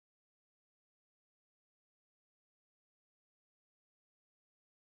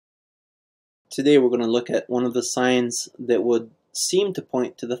Today we're going to look at one of the signs that would seem to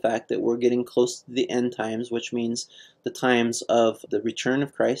point to the fact that we're getting close to the end times, which means the times of the return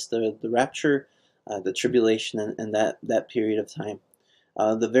of Christ, the rapture, the tribulation, and that period of time.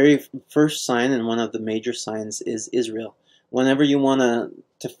 The very first sign, and one of the major signs, is Israel. Whenever you want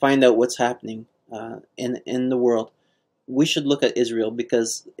to find out what's happening in the world, we should look at Israel,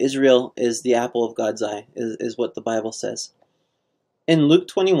 because Israel is the apple of God's eye, is what the Bible says. In Luke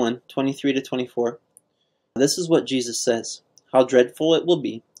 21:23-24, this is what Jesus says: "How dreadful it will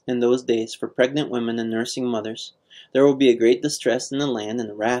be in those days for pregnant women and nursing mothers. There will be a great distress in the land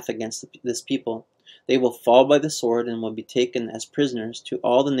and wrath against this people. They will fall by the sword and will be taken as prisoners to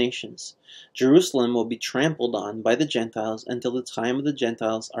all the nations. Jerusalem will be trampled on by the Gentiles until the time of the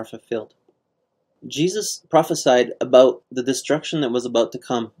Gentiles are fulfilled." Jesus prophesied about the destruction that was about to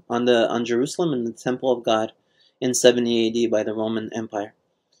come on Jerusalem and the temple of God in 70 AD by the Roman Empire.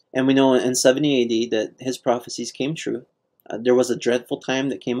 And we know in 70 AD that his prophecies came true. There was a dreadful time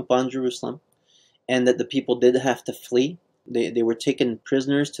that came upon Jerusalem, and that the people did have to flee. They were taken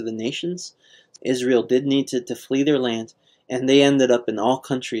prisoners to the nations. Israel did need to flee their land, and they ended up in all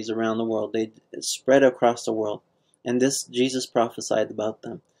countries around the world. They spread across the world, and this Jesus prophesied about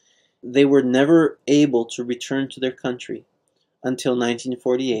them. They were never able to return to their country until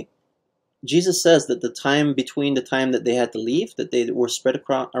 1948. Jesus says that the time between the time that they had to leave, that they were spread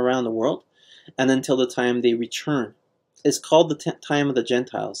around the world, and until the time they return, is called the time of the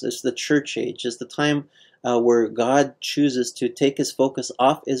Gentiles. It's the church age. It's the time where God chooses to take his focus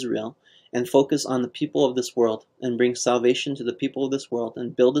off Israel and focus on the people of this world and bring salvation to the people of this world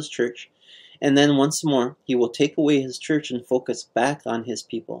and build his church. And then once more, he will take away his church and focus back on his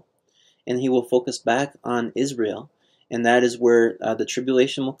people. And he will focus back on Israel. And that is where the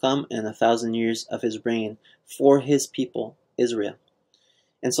tribulation will come, and 1,000 years of his reign for his people, Israel.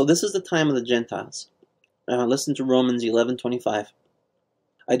 And so this is the time of the Gentiles. Listen to Romans 11:25.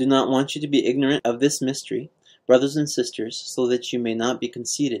 "I do not want you to be ignorant of this mystery, brothers and sisters, so that you may not be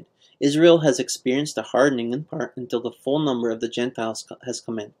conceited. Israel has experienced a hardening in part until the full number of the Gentiles has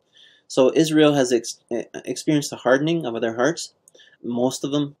come in." So Israel has experienced a hardening of their hearts. Most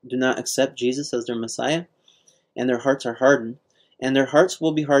of them do not accept Jesus as their Messiah, and their hearts are hardened. And their hearts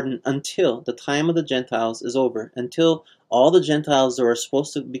will be hardened until the time of the Gentiles is over, until all the Gentiles that are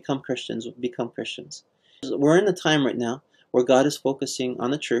supposed to become Christians become Christians. We're in a time right now where God is focusing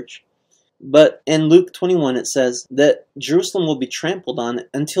on the church. But in Luke 21 it says that Jerusalem will be trampled on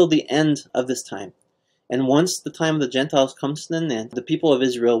until the end of this time. And once the time of the Gentiles comes to an end, the people of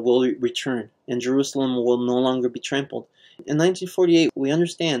Israel will return, and Jerusalem will no longer be trampled. In 1948, we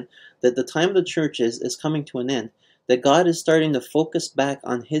understand that the time of the church is coming to an end, that God is starting to focus back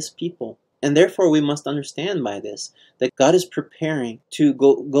on his people. And therefore we must understand by this that God is preparing to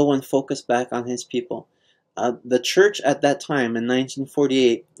go and focus back on his people. The church at that time in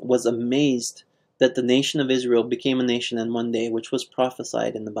 1948 was amazed that the nation of Israel became a nation in one day, which was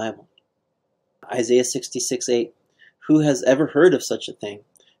prophesied in the Bible. Isaiah 66:8, "Who has ever heard of such a thing?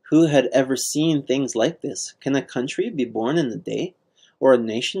 Who had ever seen things like this? Can a country be born in a day, or a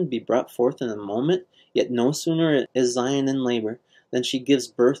nation be brought forth in a moment? Yet no sooner is Zion in labor than she gives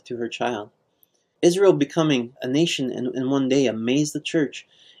birth to her child." Israel becoming a nation in one day amazed the church,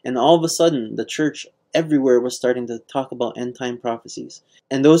 and all of a sudden the church everywhere was starting to talk about end-time prophecies.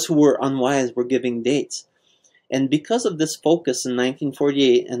 And those who were unwise were giving dates. And because of this focus in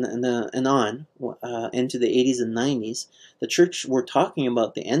 1948 and on into the 80s and 90s, the church were talking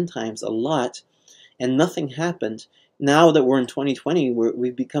about the end times a lot, and nothing happened. Now that we're in 2020,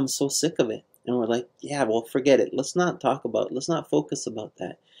 we've become so sick of it. And we're like, yeah, well, forget it. Let's not talk about it. Let's not focus about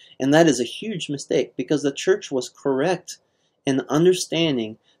that. And that is a huge mistake, because the church was correct in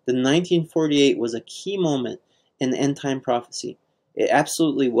understanding that 1948 was a key moment in end-time prophecy. It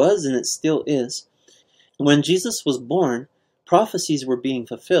absolutely was, and it still is. When Jesus was born, prophecies were being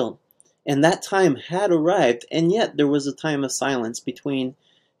fulfilled, and that time had arrived, and yet there was a time of silence between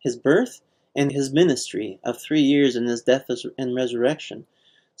his birth and his ministry of 3 years and his death and resurrection.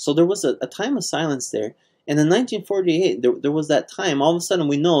 So there was a time of silence there. And in 1948, there was that time. All of a sudden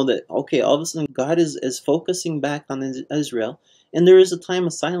we know that, okay, all of a sudden God is focusing back on Israel, and there is a time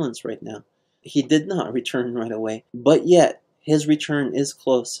of silence right now. He did not return right away, but yet his return is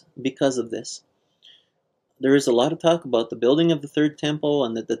close because of this. There is a lot of talk about the building of the third temple,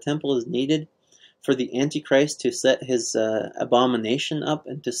 and that the temple is needed for the Antichrist to set his abomination up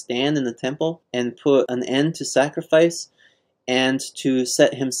and to stand in the temple and put an end to sacrifice and to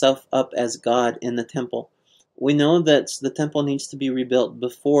set himself up as God in the temple. We know that the temple needs to be rebuilt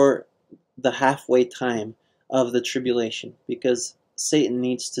before the halfway time of the tribulation, because Satan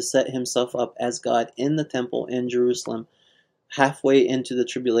needs to set himself up as God in the temple in Jerusalem halfway into the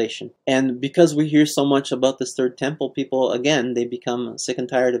tribulation. And because we hear so much about this third temple, people, again, they become sick and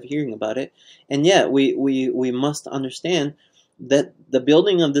tired of hearing about it. And yet, we must understand that the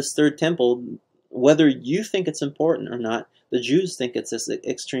building of this third temple, whether you think it's important or not, the Jews think it's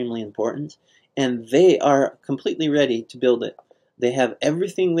extremely important, and they are completely ready to build it. They have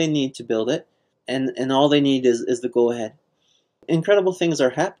everything they need to build it, and all they need is the go-ahead. Incredible things are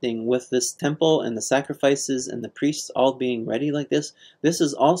happening with this temple and the sacrifices and the priests all being ready like this. This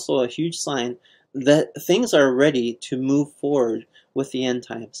is also a huge sign that things are ready to move forward with the end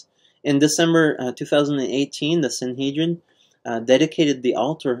times. In December 2018, the Sanhedrin dedicated the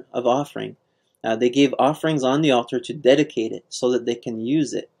altar of offering. They gave offerings on the altar to dedicate it so that they can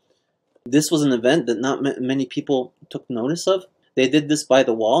use it. This was an event that not many people took notice of. They did this by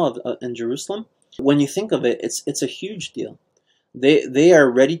the wall in Jerusalem. When you think of it, it's a huge deal. They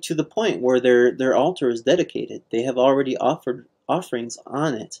are ready to the point where their altar is dedicated. They have already offered offerings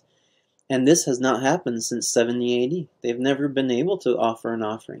on it. And this has not happened since 70 AD. They've never been able to offer an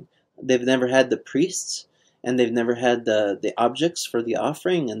offering. They've never had the priests, and they've never had the objects for the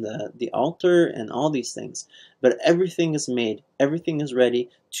offering and the altar and all these things. But everything is made. Everything is ready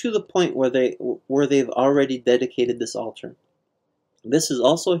to the point where they've already dedicated this altar. This is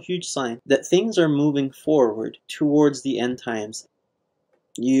also a huge sign that things are moving forward towards the end times.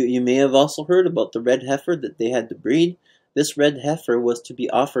 You may have also heard about the red heifer that they had to breed. This red heifer was to be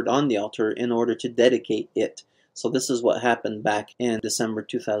offered on the altar in order to dedicate it. So this is what happened back in December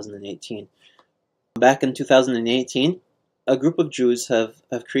 2018. Back in 2018, a group of Jews have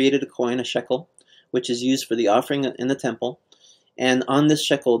created a coin, a shekel, which is used for the offering in the temple. And on this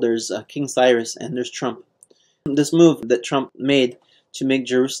shekel, there's King Cyrus and there's Trump. This move that Trump made to make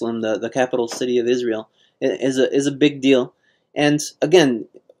Jerusalem the capital city of Israel is a big deal. And again,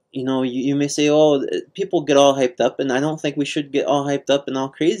 you may say, oh, people get all hyped up, and I don't think we should get all hyped up and all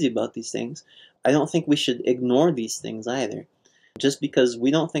crazy about these things. I don't think we should ignore these things either. Just because we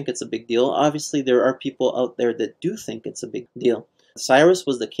don't think it's a big deal, obviously there are people out there that do think it's a big deal. Cyrus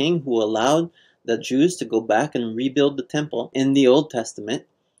was the king who allowed the Jews to go back and rebuild the temple in the Old Testament.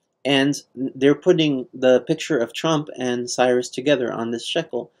 And they're putting the picture of Trump and Cyrus together on this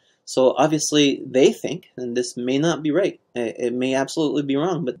shekel. So obviously they think, and this may not be right, it may absolutely be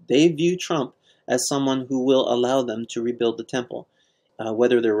wrong, but they view Trump as someone who will allow them to rebuild the temple.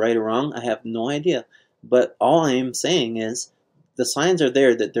 Whether they're right or wrong, I have no idea. But all I am saying is the signs are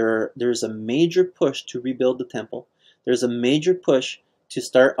there that there's a major push to rebuild the temple. There's a major push to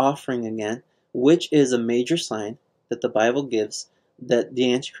start offering again, which is a major sign that the Bible gives that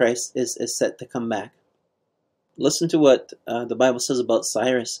the Antichrist is set to come back. Listen to what the Bible says about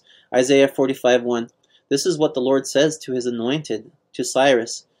Cyrus. Isaiah 45:1. This is what the Lord says to his anointed, to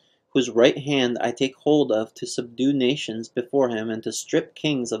Cyrus, whose right hand I take hold of to subdue nations before him and to strip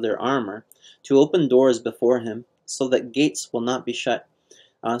kings of their armor, to open doors before him so that gates will not be shut.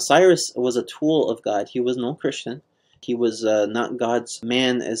 Cyrus was a tool of God. He was no Christian. He was not God's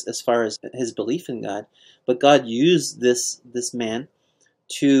man as far as his belief in God. But God used this man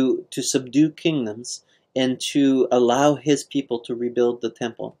to subdue kingdoms and to allow his people to rebuild the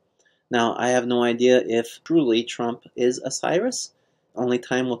temple. Now, I have no idea if truly Trump is a Cyrus. Only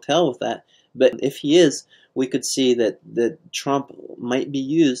time will tell with that. But if he is, we could see that Trump might be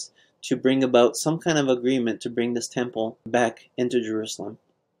used to bring about some kind of agreement to bring this temple back into Jerusalem.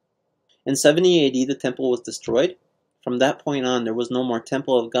 In 70 AD, the temple was destroyed. From that point on, there was no more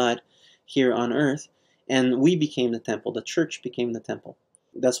temple of God here on earth, and we became the temple. The church became the temple.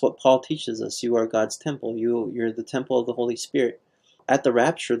 That's what Paul teaches us. You are God's temple. You're the temple of the Holy Spirit. At the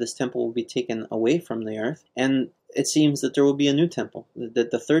rapture, this temple will be taken away from the earth, and it seems that there will be a new temple,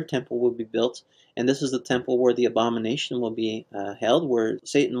 that the third temple will be built, and this is the temple where the abomination will be held, where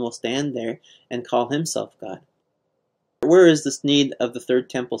Satan will stand there and call himself God. Where is this need of the third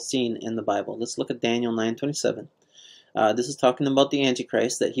temple seen in the Bible? Let's look at Daniel 9:27. This is talking about the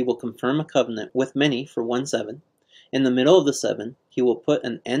Antichrist, that he will confirm a covenant with many for 1 7. In the middle of the 7, he will put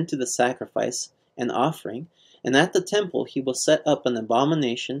an end to the sacrifice and offering, and at the temple he will set up an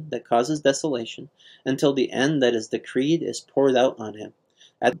abomination that causes desolation until the end that is decreed is poured out on him.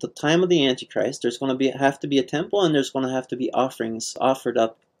 At the time of the Antichrist, there's going to have to be a temple, and there's going to have to be offerings offered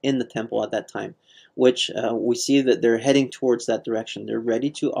up in the temple at that time, which we see that they're heading towards that direction. They're ready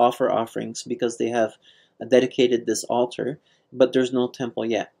to offer offerings because they have dedicated this altar, but there's no temple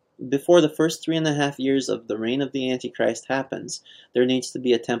yet. Before the first 3.5 years of the reign of the Antichrist happens, there needs to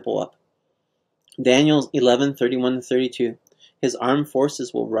be a temple up. Daniel 11:31-32. His armed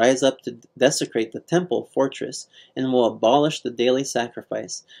forces will rise up to desecrate the temple fortress and will abolish the daily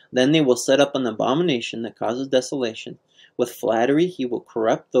sacrifice. Then they will set up an abomination that causes desolation. With flattery he will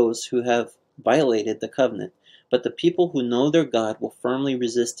corrupt those who have violated the covenant, but the people who know their God will firmly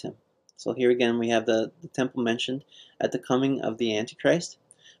resist him. So here again we have the temple mentioned at the coming of the Antichrist.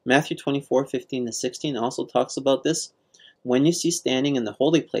 Matthew 24:15-16 also talks about this. When you see standing in the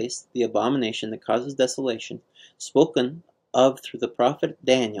holy place the abomination that causes desolation, spoken of through the prophet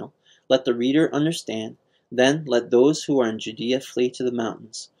Daniel, let the reader understand. Then let those who are in Judea flee to the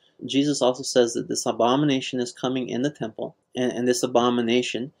mountains. Jesus also says that this abomination is coming in the temple, and this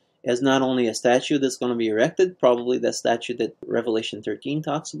abomination is not only a statue that's going to be erected, probably that statue that Revelation 13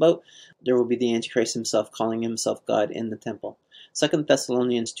 talks about. There will be the Antichrist himself calling himself God in the temple. 2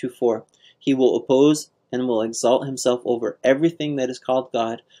 Thessalonians 2:4, he will oppose and will exalt himself over everything that is called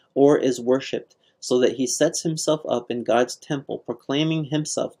God or is worshipped, so that he sets himself up in God's temple, proclaiming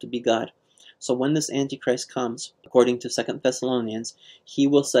himself to be God. So when this Antichrist comes, according to 2 Thessalonians, he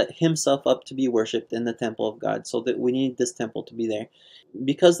will set himself up to be worshipped in the temple of God, so that we need this temple to be there.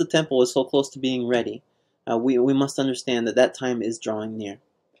 Because the temple is so close to being ready, we must understand that that time is drawing near.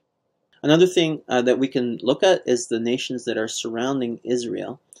 Another thing that we can look at is the nations that are surrounding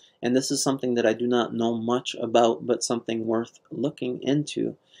Israel. And this is something that I do not know much about, but something worth looking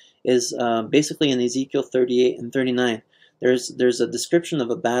into, is basically in Ezekiel 38 and 39. There's a description of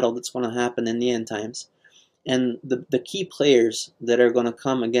a battle that's going to happen in the end times. And the key players that are going to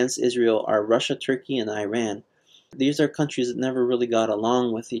come against Israel are Russia, Turkey, and Iran. These are countries that never really got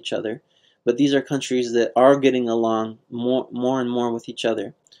along with each other, but these are countries that are getting along more and more with each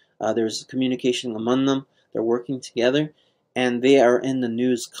other. There's communication among them. They're working together. And they are in the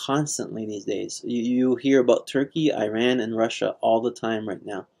news constantly these days. You hear about Turkey, Iran, and Russia all the time right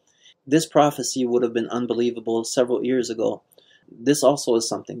now. This prophecy would have been unbelievable several years ago. This also is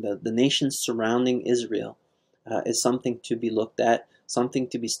something that the nations surrounding Israel is something to be looked at, something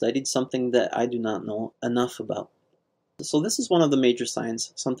to be studied, something that I do not know enough about. So this is one of the major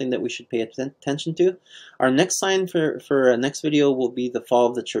signs, something that we should pay attention to. Our next sign for our next video will be the fall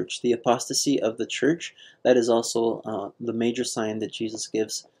of the church, the apostasy of the church. That is also the major sign that Jesus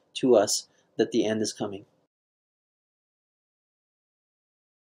gives to us that the end is coming.